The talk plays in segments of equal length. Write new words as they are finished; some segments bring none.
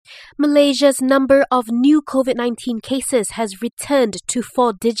Malaysia's number of new COVID-19 cases has returned to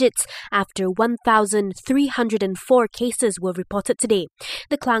 4 digits after 1,304 cases were reported today.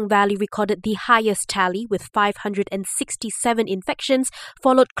 The Klang Valley recorded the highest tally with 567 infections,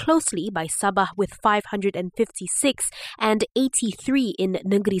 followed closely by Sabah with 556 and 83 in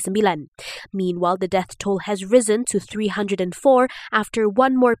Negeri Sembilan. Meanwhile, the death toll has risen to 304 after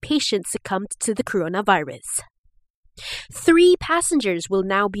one more patient succumbed to the coronavirus. 3 passengers will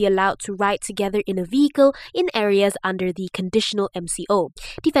now be allowed to ride together in a vehicle in areas under the conditional MCO.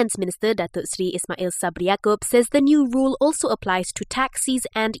 Defence Minister Datuk Seri Ismail Sabri Yaakob says the new rule also applies to taxis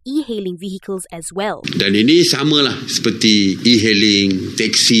and e-hailing vehicles as well. Dan ini samalah seperti e-hailing,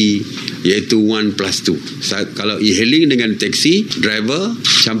 taksi, iaitu 1+2. Kalau e-hailing dengan taksi, driver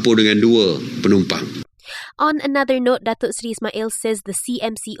campur dengan 2 penumpang. On another note, Datuk Seri Ismail says the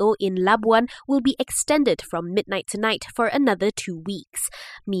CMCO in Labuan will be extended from midnight tonight for another 2 weeks.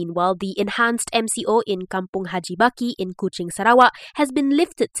 Meanwhile, the enhanced MCO in Kampung Haji Baki in Kuching, Sarawak has been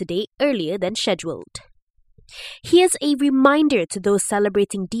lifted today earlier than scheduled. Here's a reminder to those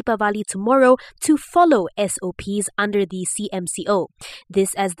celebrating Deepavali tomorrow to follow SOPs under the CMCO.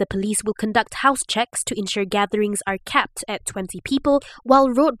 This as the police will conduct house checks to ensure gatherings are capped at 20 people, while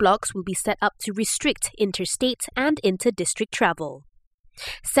roadblocks will be set up to restrict interstate and inter-district travel.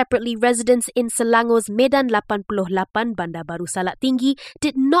 Separately, residents in Selangor's Medan 88 Bandar Baru Salak Tinggi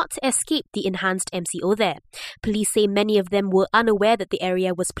did not escape the enhanced MCO there. Police say many of them were unaware that the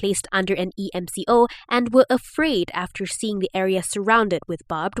area was placed under an EMCO and were afraid after seeing the area surrounded with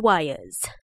barbed wires.